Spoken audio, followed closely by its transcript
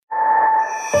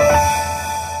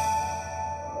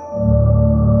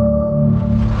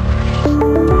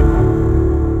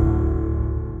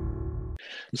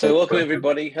So welcome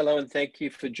everybody. Hello and thank you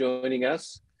for joining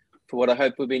us for what I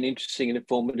hope will be an interesting and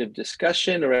informative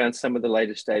discussion around some of the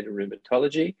latest data in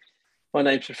rheumatology. My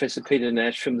name is Professor Peter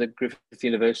Nash from the Griffith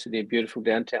University in beautiful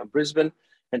downtown Brisbane.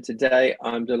 And today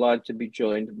I'm delighted to be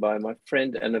joined by my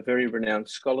friend and a very renowned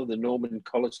scholar, the Norman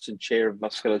Colliston Chair of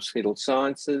Musculoskeletal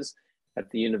Sciences at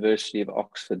the University of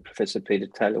Oxford, Professor Peter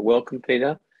Taylor. Welcome,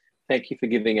 Peter. Thank you for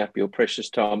giving up your precious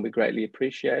time. We greatly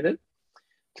appreciate it.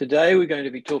 Today, we're going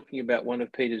to be talking about one of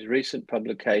Peter's recent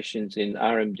publications in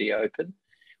RMD Open,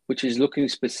 which is looking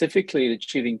specifically at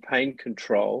achieving pain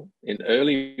control in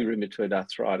early rheumatoid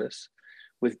arthritis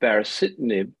with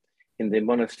baricitinib in their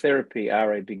monotherapy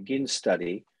RA Begin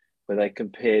study, where they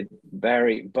compared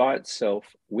Bari by itself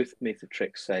with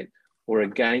methotrexate or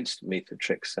against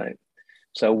methotrexate.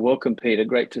 So welcome, Peter.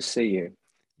 Great to see you.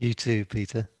 You too,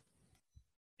 Peter.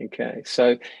 Okay,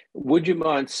 so would you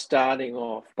mind starting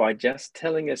off by just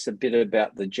telling us a bit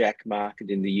about the JAK market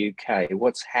in the UK?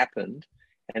 What's happened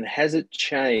and has it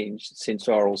changed since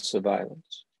oral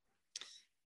surveillance?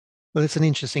 Well, it's an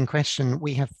interesting question.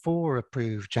 We have 4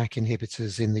 approved JAK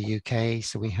inhibitors in the UK.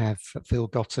 So we have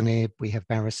filgotinib, we have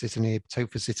baricitinib,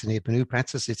 tofacitinib, and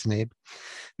upadacitinib.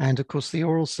 And of course, the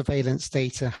oral surveillance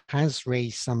data has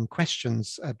raised some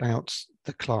questions about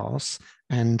the class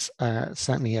and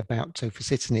certainly about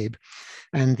tofacitinib.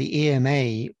 And the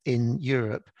EMA in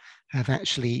Europe have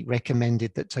actually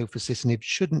recommended that tofacitinib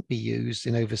shouldn't be used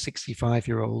in over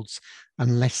 65-year-olds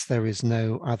unless there is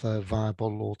no other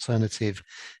viable alternative.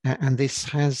 And this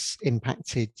has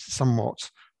impacted somewhat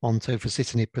on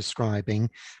tofacitinib prescribing.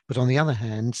 But on the other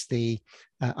hand, the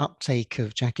uptake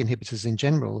of JAK inhibitors in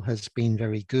general has been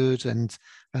very good and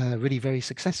really very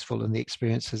successful, and the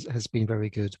experience has been very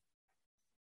good.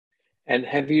 And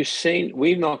have you seen,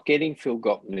 we're not getting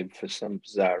filgotinib for some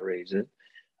bizarre reason,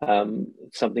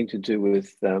 something to do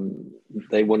with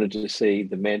they wanted to see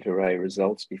the MANTA-RAy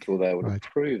results before they would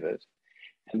approve it.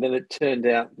 And then it turned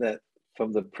out that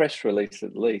from the press release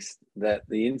at least, that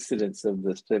the incidence of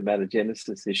the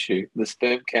spermatogenesis issue, the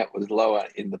sperm count was lower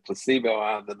in the placebo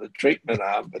arm than the treatment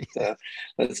arm, but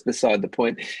that's beside the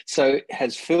point. So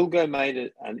has Filgo made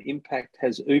an impact?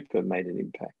 Has UPA made an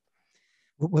impact?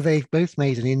 Well, they've both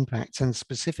made an impact, and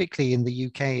specifically in the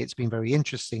UK, it's been very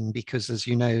interesting because, as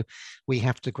you know, we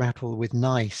have to grapple with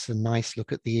NICE, and NICE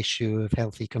look at the issue of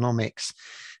health economics.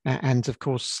 And of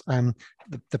course,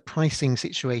 the pricing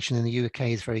situation in the UK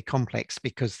is very complex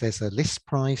because there's a list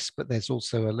price, but there's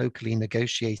also a locally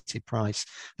negotiated price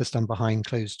that's done behind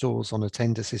closed doors on a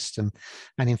tender system.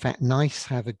 And in fact, NICE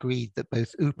have agreed that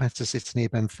both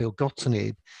upadacitinib and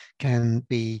filgotinib can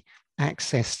be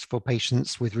accessed for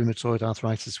patients with rheumatoid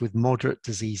arthritis with moderate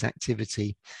disease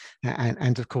activity.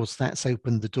 And of course, that's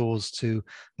opened the doors to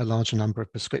a larger number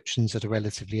of prescriptions at a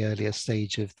relatively earlier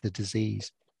stage of the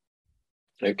disease.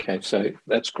 Okay, so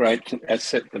that's great to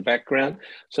set the background.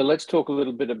 So let's talk a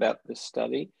little bit about this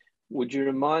study. Would you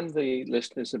remind the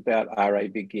listeners about RA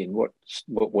Begin? What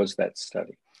was that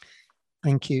study?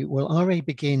 Thank you. Well, RA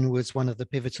Begin was one of the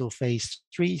pivotal phase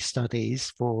 3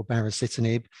 studies for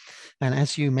baricitinib. And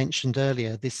as you mentioned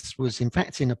earlier, this was in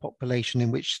fact in a population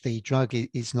in which the drug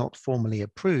is not formally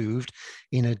approved,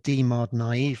 in a DMARD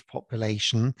naive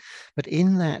population. But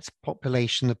in that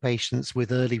population of patients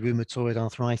with early rheumatoid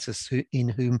arthritis in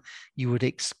whom you would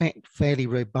expect fairly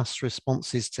robust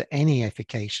responses to any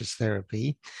efficacious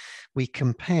therapy, we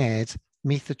compared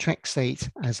methotrexate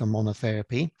as a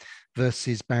monotherapy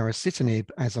versus baricitinib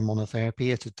as a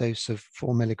monotherapy at a dose of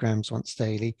 4 milligrams once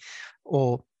daily,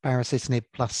 or baricitinib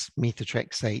plus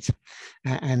methotrexate.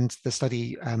 And the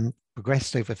study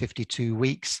progressed over 52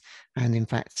 weeks. And in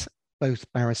fact, both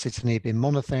baricitinib in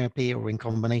monotherapy or in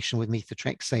combination with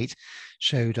methotrexate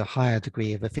showed a higher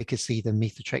degree of efficacy than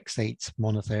methotrexate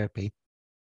monotherapy.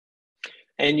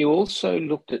 And you also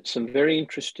looked at some very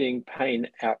interesting pain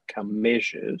outcome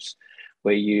measures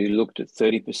where you looked at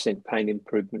 30% pain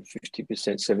improvement, 50%,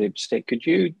 70%. Could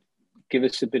you give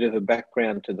us a bit of a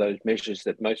background to those measures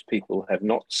that most people have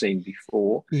not seen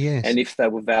before? Yes. And if they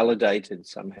were validated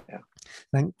somehow?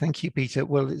 Thank you, Peter.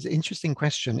 Well, it's an interesting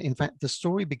question. In fact, the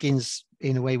story begins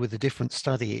in a way with a different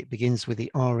study. It begins with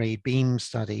the RA Beam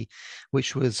study,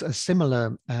 which was a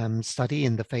similar study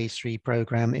in the phase 3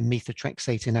 program in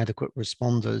methotrexate inadequate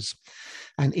responders.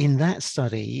 And in that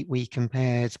study, we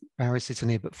compared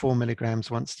baricitinib at 4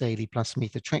 milligrams once daily plus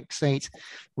methotrexate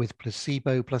with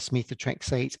placebo plus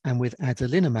methotrexate and with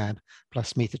adalimumab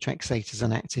plus methotrexate as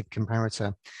an active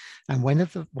comparator. And one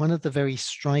of the very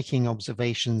striking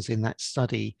observations in that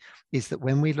study is that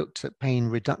when we looked at pain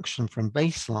reduction from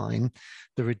baseline,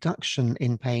 the reduction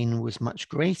in pain was much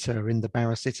greater in the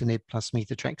baricitinib plus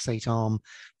methotrexate arm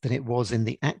than it was in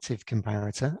the active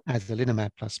comparator,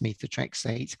 adalimumab plus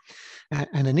methotrexate.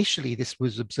 And initially, this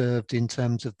was observed in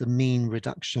terms of the mean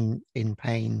reduction in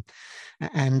pain.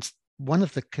 And one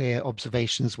of the clear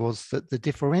observations was that the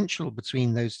differential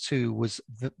between those two was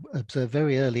observed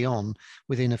very early on,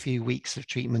 within a few weeks of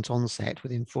treatment onset,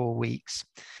 within 4 weeks.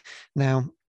 Now,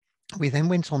 we then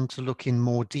went on to look in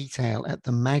more detail at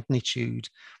the magnitude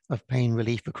of pain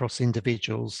relief across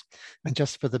individuals. And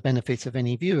just for the benefit of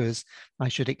any viewers, I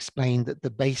should explain that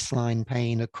the baseline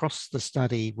pain across the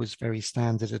study was very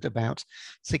standard at about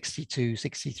 62,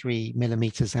 63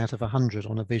 millimeters out of 100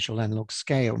 on a visual analog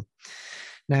scale.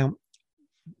 Now,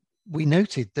 we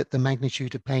noted that the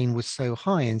magnitude of pain was so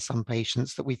high in some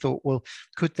patients that we thought, well,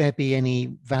 could there be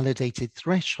any validated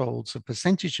thresholds of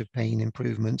percentage of pain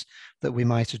improvement that we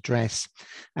might address?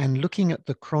 And looking at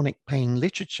the chronic pain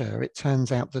literature, it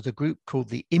turns out that a group called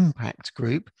the IMPACT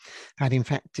group had in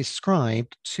fact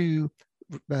described two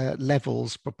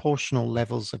proportional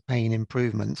levels of pain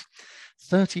improvement.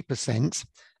 30%,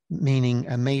 meaning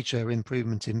a major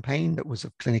improvement in pain that was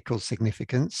of clinical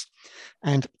significance,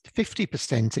 and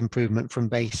 50% improvement from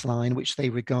baseline, which they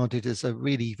regarded as a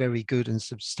really very good and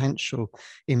substantial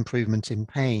improvement in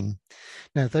pain.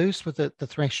 Now, those were the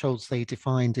thresholds they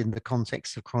defined in the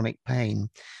context of chronic pain.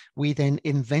 We then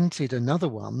invented another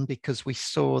one because we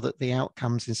saw that the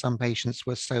outcomes in some patients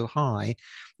were so high,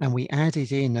 and we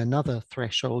added in another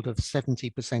threshold of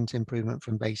 70% improvement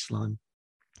from baseline.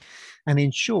 And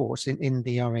in short, in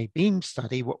the RA-BEAM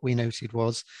study, what we noted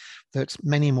was that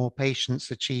many more patients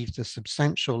achieved a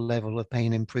substantial level of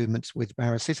pain improvements with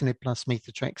baricitinib plus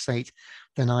methotrexate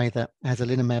than either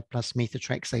adalimumab plus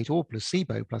methotrexate or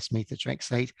placebo plus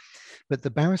methotrexate. But the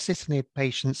baricitinib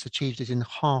patients achieved it in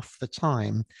half the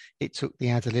time it took the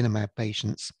adalimumab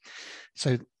patients.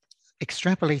 So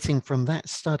extrapolating from that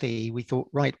study, we thought,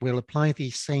 right, we'll apply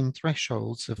these same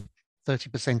thresholds of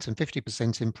 30% and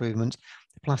 50% improvement,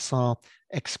 plus our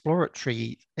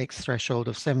exploratory threshold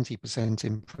of 70%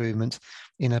 improvement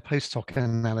in a post-hoc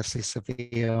analysis of the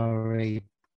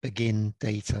RA-BEGIN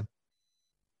data.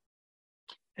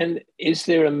 And is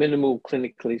there a minimal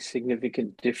clinically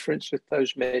significant difference with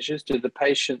those measures? Do the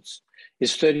patients,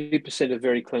 is 30% a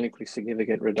very clinically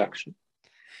significant reduction?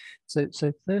 So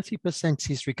 30%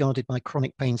 is regarded by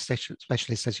chronic pain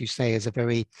specialists, as you say, as a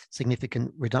very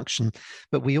significant reduction.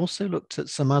 But we also looked at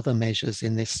some other measures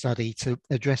in this study to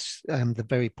address the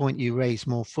very point you raised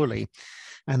more fully,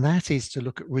 and that is to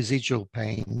look at residual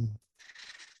pain.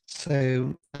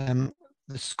 So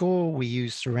the score we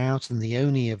used throughout, and the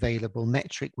only available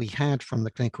metric we had from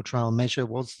the clinical trial measure,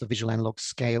 was the visual analog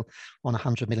scale on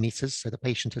 100 millimeters. So the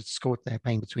patient had scored their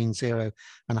pain between 0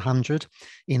 and 100.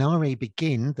 In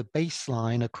RA-BEGIN, the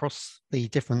baseline across the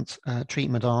different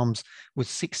treatment arms was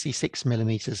 66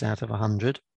 millimeters out of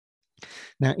 100.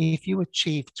 Now, if you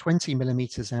achieve 20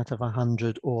 millimeters out of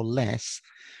 100 or less,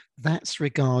 that's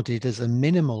regarded as a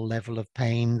minimal level of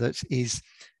pain that is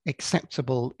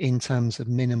acceptable in terms of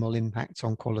minimal impact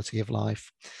on quality of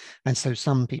life. And so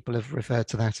some people have referred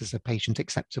to that as a patient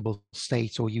acceptable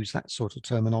state, or use that sort of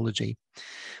terminology.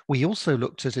 We also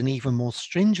looked at an even more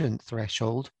stringent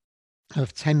threshold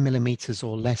of 10 millimeters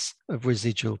or less of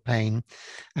residual pain,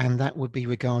 and that would be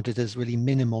regarded as really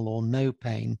minimal or no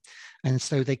pain. And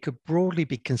so they could broadly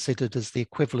be considered as the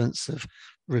equivalence of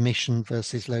remission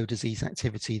versus low disease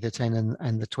activity, the 10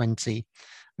 and the 20.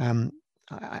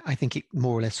 I think it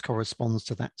more or less corresponds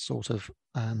to that sort of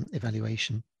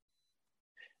evaluation.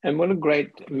 And what a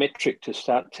great metric to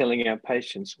start telling our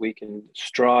patients we can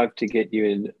strive to get you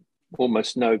in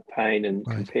almost no pain and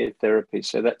Right. compared therapy.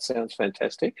 So that sounds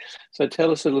fantastic. So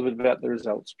tell us a little bit about the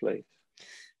results, please.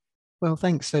 Well,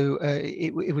 thanks. So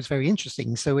it was very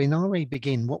interesting. So in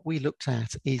RA-BEGIN, what we looked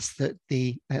at is that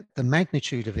the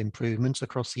magnitude of improvement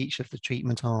across each of the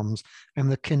treatment arms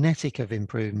and the kinetic of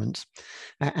improvement.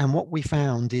 And what we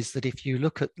found is that if you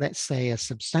look at, let's say, a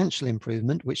substantial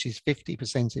improvement, which is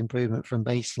 50% improvement from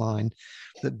baseline,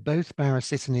 that both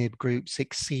baricitinib groups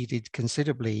exceeded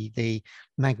considerably the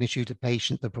magnitude of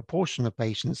the proportion of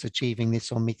patients achieving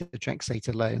this on methotrexate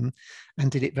alone, and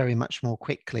did it very much more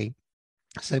quickly.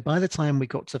 So by the time we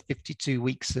got to 52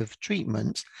 weeks of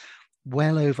treatment,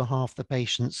 well over half the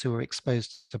patients who were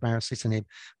exposed to baricitinib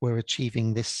were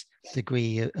achieving this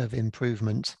degree of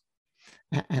improvement,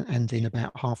 and in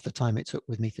about half the time it took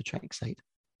with methotrexate.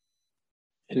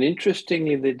 And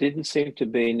interestingly, there didn't seem to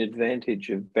be an advantage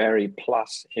of Bari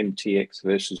plus MTX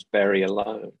versus Bari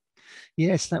alone.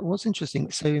 Yes, that was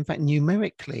interesting. So in fact,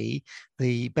 numerically,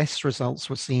 the best results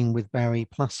were seen with Barry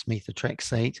plus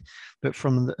methotrexate, but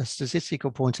from a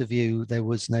statistical point of view, there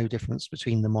was no difference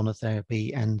between the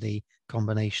monotherapy and the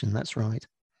combination. That's right.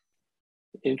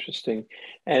 Interesting.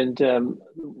 And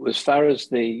as far as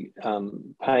the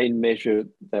pain measure,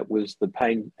 that was the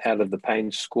pain out of the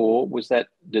pain score,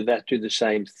 did that do the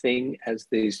same thing as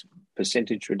these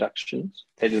percentage reductions,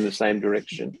 head in the same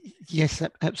direction? Yes,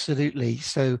 absolutely.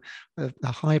 So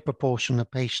a high proportion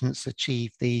of patients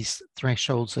achieve these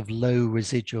thresholds of low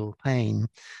residual pain.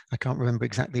 I can't remember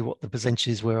exactly what the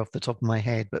percentages were off the top of my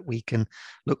head, but we can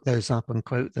look those up and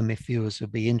quote them if viewers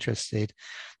would be interested.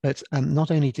 But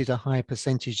not only did a high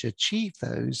percentage achieve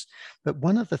those, but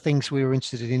one of the things we were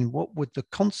interested in, what would the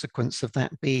consequence of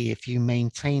that be if you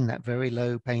maintain that very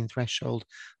low pain threshold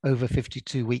over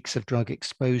 52 weeks of drug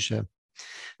exposure?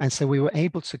 And so we were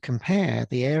able to compare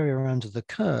the area under the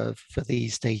curve for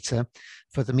these data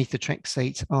for the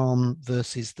methotrexate arm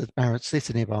versus the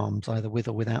baricitinib arms, either with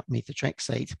or without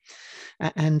methotrexate.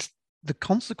 And the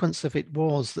consequence of it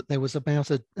was that there was about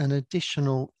an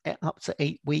additional up to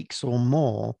 8 weeks or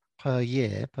more per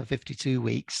year, per 52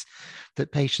 weeks,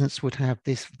 that patients would have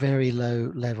this very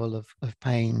low level of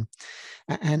pain.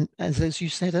 And as you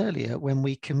said earlier, when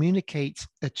we communicate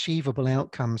achievable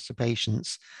outcomes to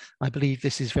patients, I believe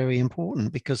this is very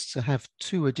important, because to have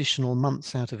 2 additional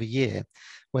months out of a year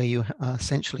where you are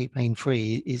essentially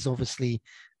pain-free is obviously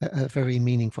a very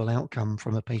meaningful outcome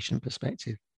from a patient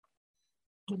perspective.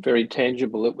 Very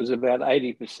tangible. It was about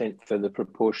 80% for the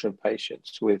proportion of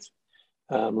patients with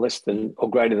less than or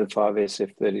greater than 5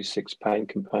 SF36 pain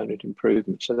component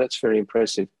improvement. So that's very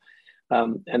impressive.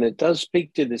 And it does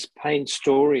speak to this pain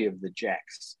story of the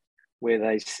JAKs, where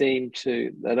they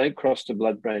don't cross the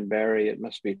blood-brain barrier. It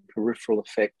must be a peripheral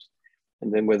effect.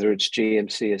 And then whether it's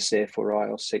GM-CSF or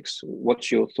IL-6,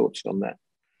 what's your thoughts on that?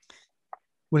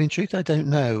 Well, in truth, I don't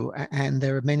know. And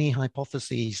there are many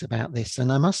hypotheses about this.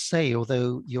 And I must say,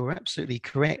 although you're absolutely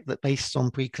correct that based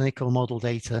on preclinical model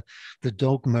data, the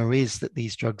dogma is that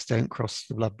these drugs don't cross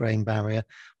the blood-brain barrier,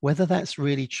 whether that's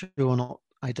really true or not,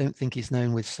 I don't think is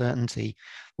known with certainty.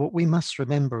 What we must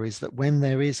remember is that when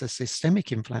there is a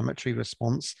systemic inflammatory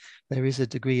response, there is a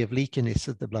degree of leakiness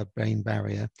of the blood-brain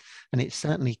barrier, and it's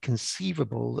certainly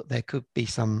conceivable that there could be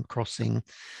some crossing.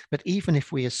 But even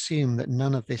if we assume that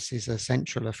none of this is a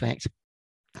central effect,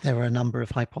 there are a number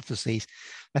of hypotheses.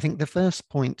 I think the first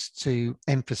point to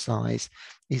emphasize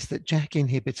is that JAK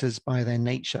inhibitors by their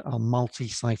nature are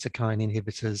multi-cytokine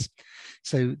inhibitors.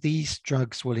 So these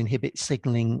drugs will inhibit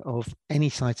signaling of any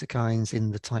cytokines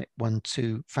in the type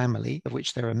 1-2 family, of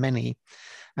which there are many.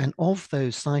 And of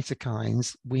those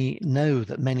cytokines, we know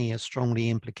that many are strongly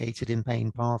implicated in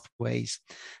pain pathways.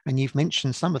 And you've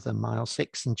mentioned some of them,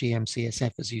 IL-6 and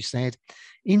GM-CSF, as you said.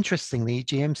 Interestingly,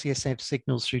 GM-CSF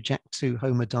signals through JAK2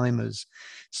 homodimers.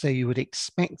 So you would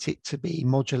expect it to be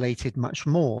modulated much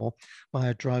more by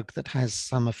a drug that has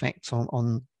some effect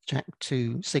on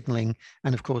JAK2 signaling,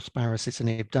 and of course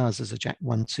baricitinib does as a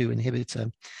JAK1/2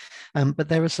 inhibitor. But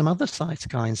there are some other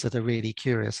cytokines that are really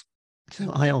curious. So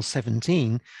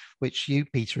IL-17, which you,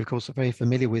 Peter, of course, are very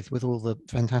familiar with all the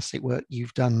fantastic work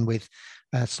you've done with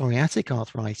psoriatic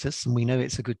arthritis, and we know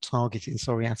it's a good target in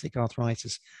psoriatic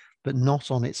arthritis, but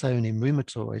not on its own in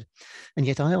rheumatoid. And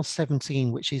yet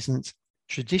IL-17, which isn't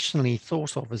traditionally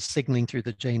thought of as signaling through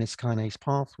the Janus kinase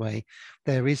pathway,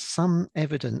 there is some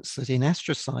evidence that in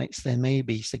astrocytes there may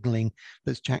be signaling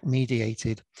that's JAK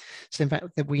mediated. So in fact,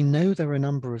 that we know there are a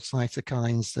number of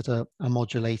cytokines that are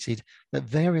modulated at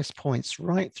various points,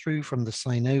 right through from the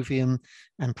synovium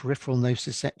and peripheral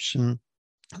nociception,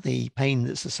 the pain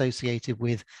that's associated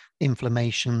with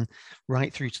inflammation,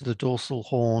 right through to the dorsal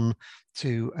horn,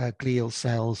 to glial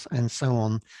cells, and so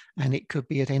on. And it could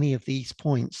be at any of these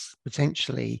points,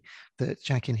 potentially, that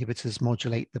JAK inhibitors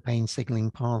modulate the pain signaling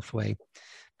pathway.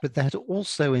 But that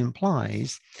also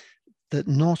implies that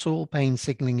not all pain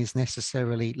signaling is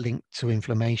necessarily linked to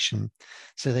inflammation.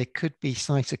 So there could be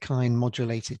cytokine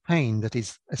modulated pain that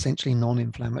is essentially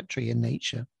non-inflammatory in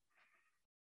nature.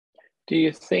 Do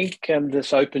you think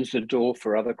this opens the door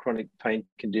for other chronic pain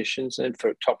conditions and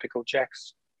for topical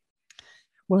JAKs?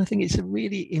 Well, I think it's a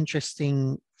really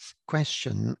interesting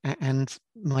question, and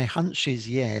my hunch is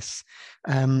yes.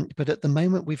 But at the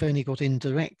moment, we've only got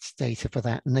indirect data for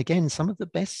that. And again, some of the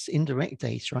best indirect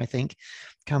data, I think,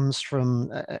 comes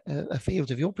from a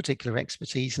field of your particular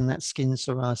expertise, and that's skin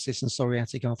psoriasis and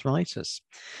psoriatic arthritis,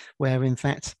 where in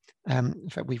fact, In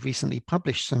fact, we've recently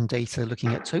published some data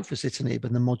looking at tofacitinib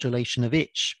and the modulation of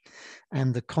itch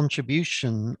and the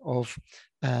contribution of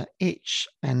itch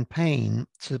and pain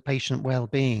to patient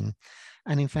well-being.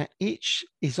 And in fact, itch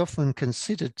is often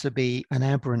considered to be an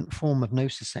aberrant form of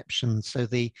nociception. So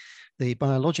the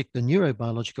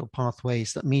neurobiological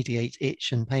pathways that mediate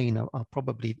itch and pain are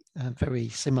probably very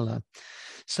similar.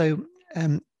 So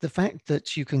the fact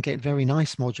that you can get very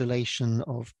nice modulation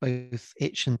of both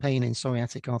itch and pain in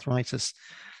psoriatic arthritis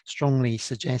strongly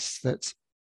suggests that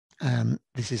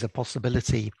this is a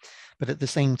possibility. But at the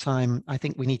same time, I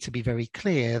think we need to be very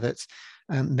clear that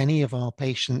many of our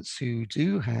patients who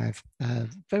do have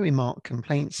very marked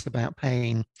complaints about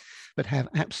pain, but have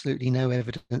absolutely no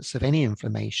evidence of any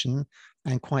inflammation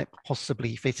and quite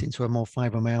possibly fit into a more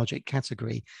fibromyalgic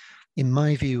category, in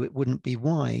my view, it wouldn't be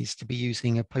wise to be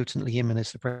using a potently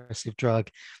immunosuppressive drug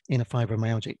in a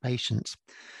fibromyalgic patient.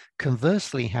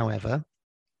 Conversely, however,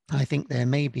 I think there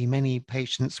may be many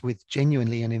patients with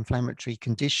genuinely an inflammatory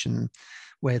condition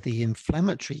where the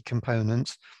inflammatory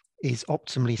component is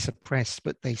optimally suppressed,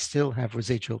 but they still have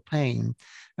residual pain,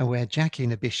 and where JAK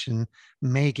inhibition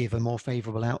may give a more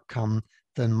favorable outcome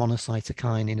than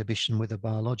monocytokine inhibition with a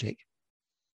biologic.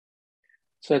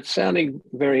 So it's sounding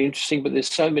very interesting, but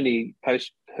there's so many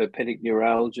post-herpetic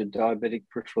neuralgia, diabetic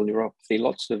peripheral neuropathy,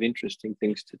 lots of interesting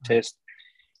things to test.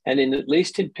 And at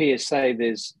least in PSA,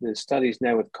 there's studies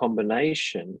now with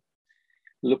combination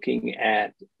looking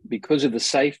at, because of the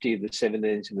safety of the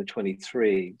 17s and the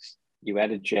 23s, you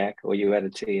add a JAK or you add a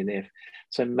TNF.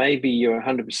 So maybe you're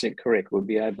 100% correct. We'll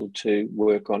be able to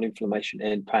work on inflammation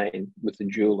and pain with the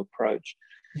dual approach.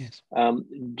 Yes.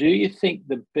 Do you think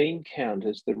the bean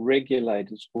counters, the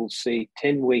regulators, will see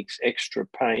 10 weeks extra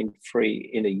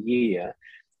pain-free in a year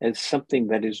as something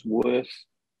that is worth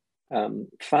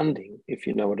funding, if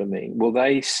you know what I mean? Will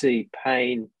they see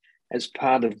pain as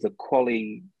part of the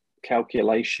quality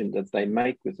calculation that they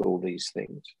make with all these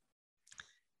things?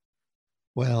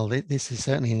 Well, this is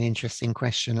certainly an interesting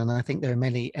question, and I think there are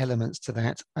many elements to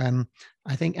that.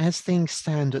 I think as things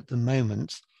stand at the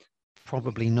moment,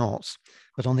 probably not.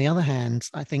 But on the other hand,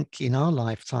 I think in our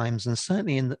lifetimes, and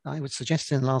certainly I would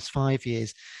suggest in the last 5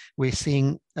 years, we're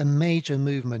seeing a major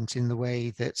movement in the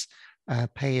way that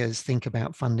payers think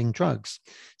about funding drugs.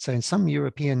 So in some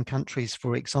European countries,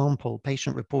 for example,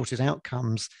 patient-reported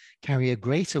outcomes carry a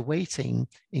greater weighting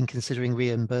in considering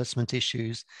reimbursement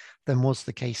issues than was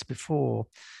the case before.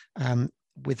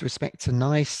 With respect to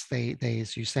NICE, they,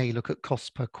 as you say, look at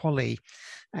cost per QALY,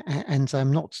 and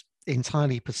I'm not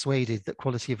entirely persuaded that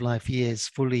quality of life years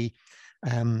fully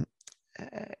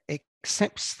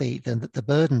accepts the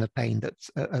burden of pain,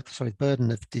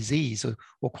 burden of disease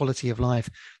or quality of life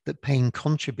that pain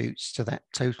contributes to that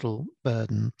total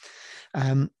burden.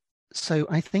 So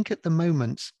I think at the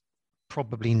moment,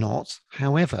 probably not.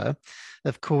 However,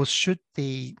 of course, should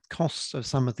the costs of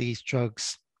some of these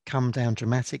drugs come down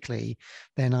dramatically,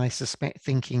 then I suspect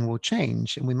thinking will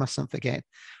change. And we mustn't forget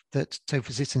that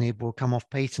tofacitinib will come off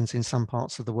patent in some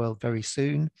parts of the world very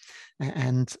soon.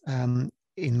 And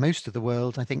in most of the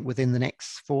world, I think within the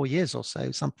next 4 years or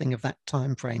so, something of that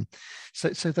time frame. So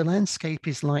the landscape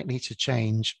is likely to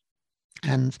change.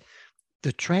 And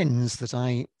the trends that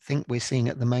I think we're seeing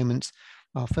at the moment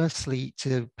are firstly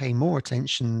to pay more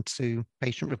attention to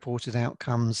patient-reported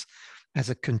outcomes as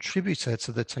a contributor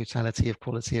to the totality of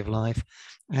quality of life.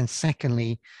 And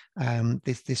secondly,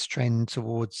 this trend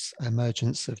towards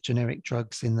emergence of generic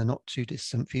drugs in the not too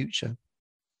distant future.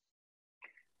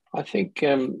 I think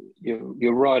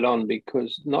you're right on,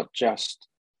 because not just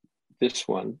this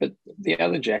one, but the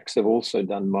other JAKs have also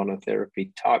done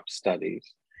monotherapy type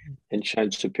studies and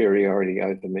shown superiority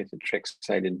over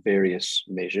methotrexate in various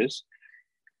measures.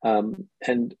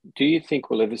 And do you think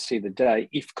we'll ever see the day,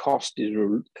 if cost is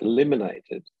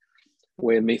eliminated,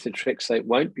 where methotrexate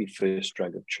won't be first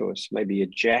drug of choice? Maybe a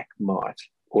JAK might,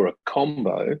 or a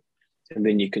combo, and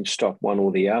then you can stop one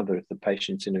or the other if the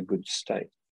patient's in a good state.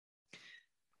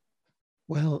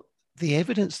 Well, the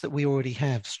evidence that we already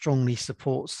have strongly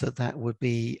supports that would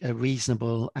be a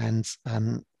reasonable and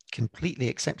completely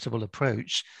acceptable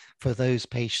approach for those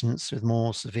patients with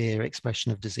more severe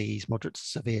expression of disease, moderate to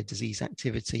severe disease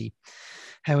activity.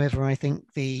 However, I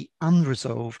think the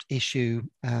unresolved issue,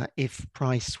 if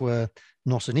price were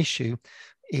not an issue,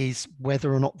 is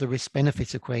whether or not the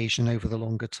risk-benefit equation over the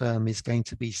longer term is going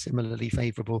to be similarly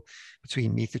favorable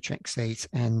between methotrexate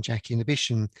and JAK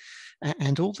inhibition.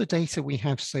 And all the data we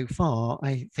have so far,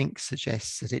 I think,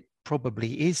 suggests that it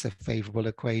probably is a favorable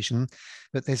equation,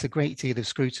 but there's a great deal of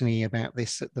scrutiny about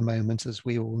this at the moment, as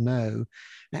we all know,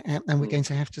 and we're going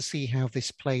to have to see how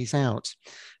this plays out.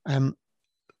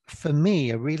 for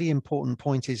me, a really important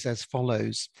point is as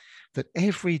follows, that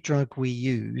every drug we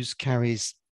use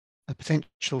carries a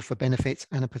potential for benefit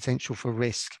and a potential for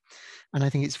risk. And I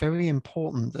think it's very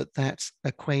important that that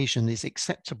equation is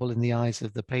acceptable in the eyes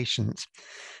of the patient.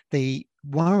 The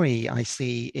worry I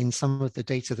see in some of the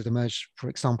data that emerged, for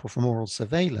example, from oral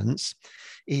surveillance,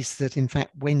 is that in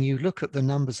fact, when you look at the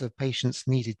numbers of patients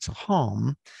needed to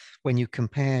harm, when you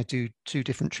compare two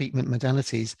different treatment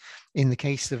modalities, in the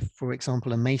case of, for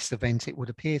example, a MACE event, it would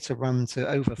appear to run to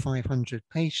over 500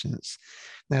 patients.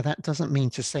 Now, that doesn't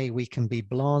mean to say we can be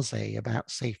blasé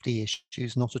about safety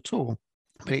issues, not at all.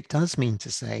 But it does mean to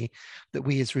say that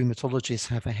we as rheumatologists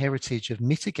have a heritage of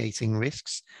mitigating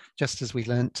risks, just as we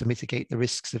learned to mitigate the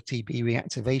risks of TB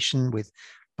reactivation with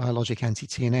biologic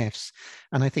anti-TNFs.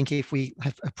 And I think if we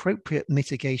have appropriate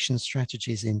mitigation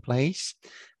strategies in place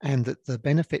and that the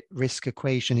benefit risk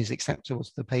equation is acceptable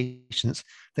to the patients,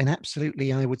 then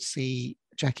absolutely I would see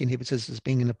JAK inhibitors as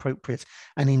being an appropriate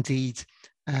and indeed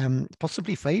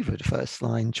possibly favored first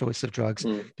line choice of drugs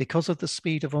because of the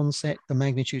speed of onset, the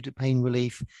magnitude of pain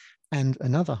relief, and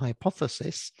another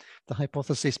hypothesis, the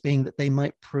hypothesis being that they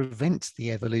might prevent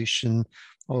the evolution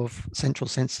of central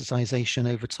sensitization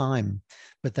over time.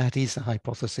 But that is a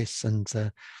hypothesis and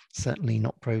certainly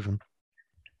not proven.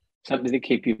 Something to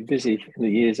keep you busy in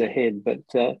the years ahead. But,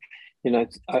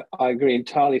 I agree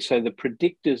entirely. So the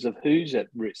predictors of who's at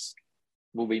risk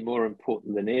will be more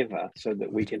important than ever so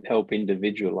that we can help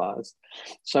individualize.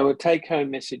 So a take-home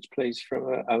message, please,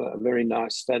 from a very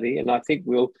nice study. And I think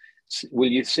will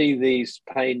you see these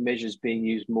pain measures being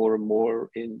used more and more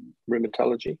in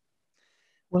rheumatology?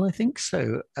 Well, I think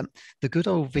so. The good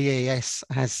old VAS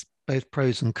has both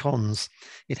pros and cons.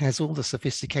 It has all the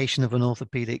sophistication of an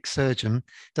orthopedic surgeon,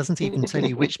 doesn't even tell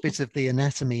you which bit of the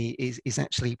anatomy is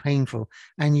actually painful.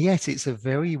 And yet it's a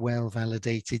very well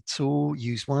validated tool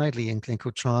used widely in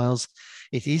clinical trials.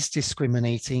 It is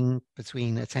discriminating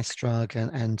between a test drug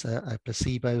and a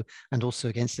placebo and also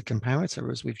against the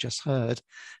comparator, as we've just heard.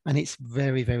 And it's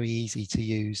very, very easy to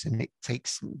use and it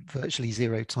takes virtually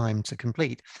zero time to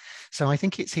complete. So I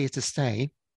think it's here to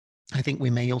stay. I think we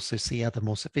may also see other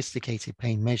more sophisticated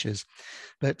pain measures.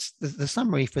 But the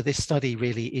summary for this study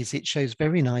really is it shows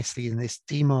very nicely in this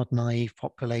DMARD naive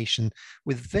population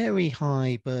with very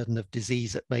high burden of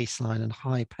disease at baseline and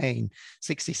high pain,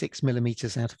 66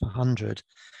 millimeters out of 100,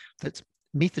 that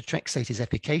methotrexate is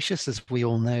efficacious, as we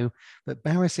all know, but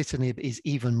baricitinib is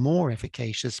even more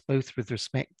efficacious, both with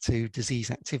respect to disease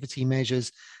activity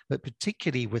measures, but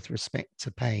particularly with respect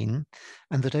to pain,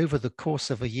 and that over the course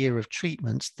of a year of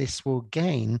treatment, this will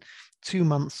gain 2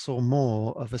 months or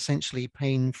more of essentially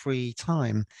pain-free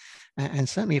time. And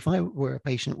certainly if I were a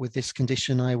patient with this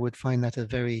condition, I would find that a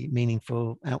very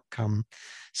meaningful outcome.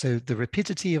 So the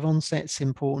rapidity of onset's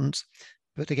important.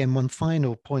 But again, one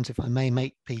final point, if I may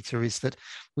make, Peter, is that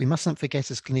we mustn't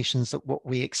forget as clinicians that what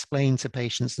we explain to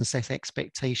patients and set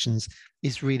expectations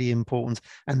is really important.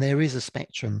 And there is a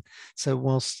spectrum. So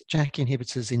whilst JAK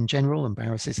inhibitors in general, and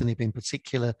baricitinib in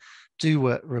particular, do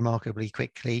work remarkably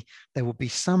quickly, there will be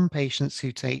some patients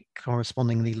who take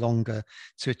correspondingly longer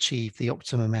to achieve the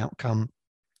optimum outcome.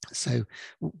 So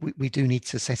we do need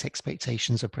to set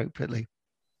expectations appropriately.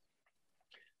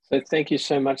 So thank you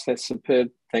so much. That's superb.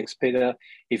 Thanks, Peter.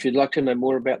 If you'd like to know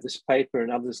more about this paper and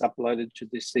others uploaded to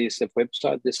the CSF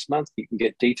website this month, you can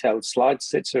get detailed slide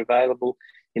sets are available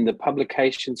in the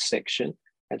publications section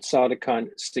at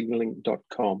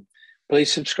cytokinesignaling.com. Please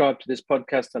subscribe to this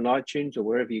podcast on iTunes or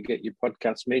wherever you get your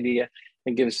podcast media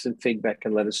and give us some feedback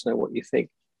and let us know what you think.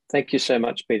 Thank you so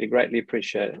much, Peter. Greatly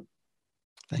appreciate it.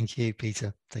 Thank you,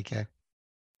 Peter. Take care.